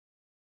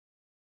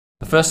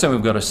The first thing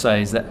we've got to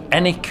say is that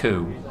any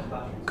coup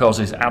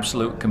causes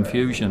absolute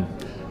confusion,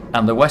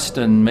 and the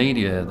Western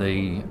media,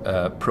 the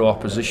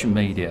pro-opposition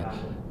media,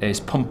 is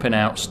pumping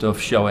out stuff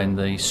showing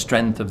the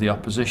strength of the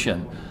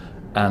opposition,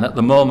 and at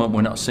the moment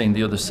we're not seeing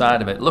the other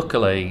side of it.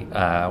 Luckily,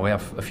 we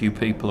have a few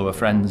people who are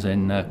friends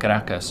in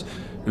Caracas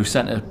who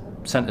sent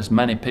us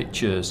many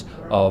pictures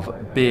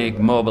of big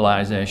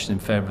mobilisation in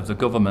favour of the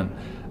government,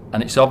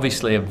 and it's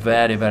obviously a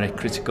very, very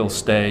critical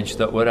stage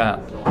that we're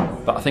at.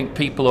 But I think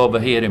people over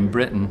here in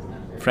Britain,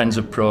 Friends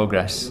of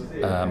Progress,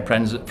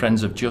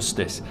 Friends of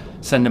Justice,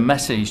 send a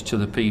message to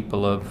the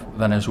people of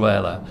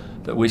Venezuela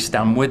that we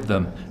stand with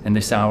them in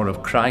this hour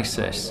of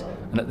crisis,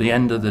 and at the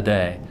end of the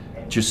day,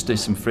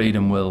 justice and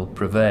freedom will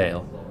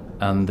prevail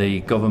and the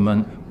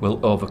government will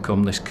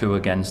overcome this coup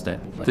against it.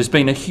 There's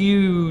been a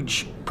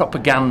huge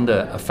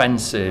propaganda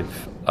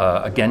offensive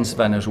against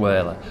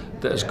Venezuela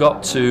that has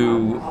got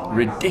to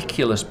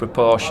ridiculous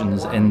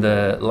proportions in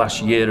the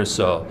last year or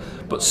so,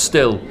 but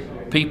still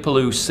people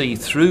who see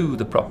through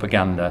the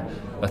propaganda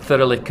are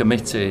thoroughly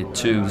committed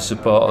to the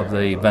support of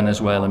the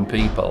Venezuelan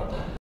people.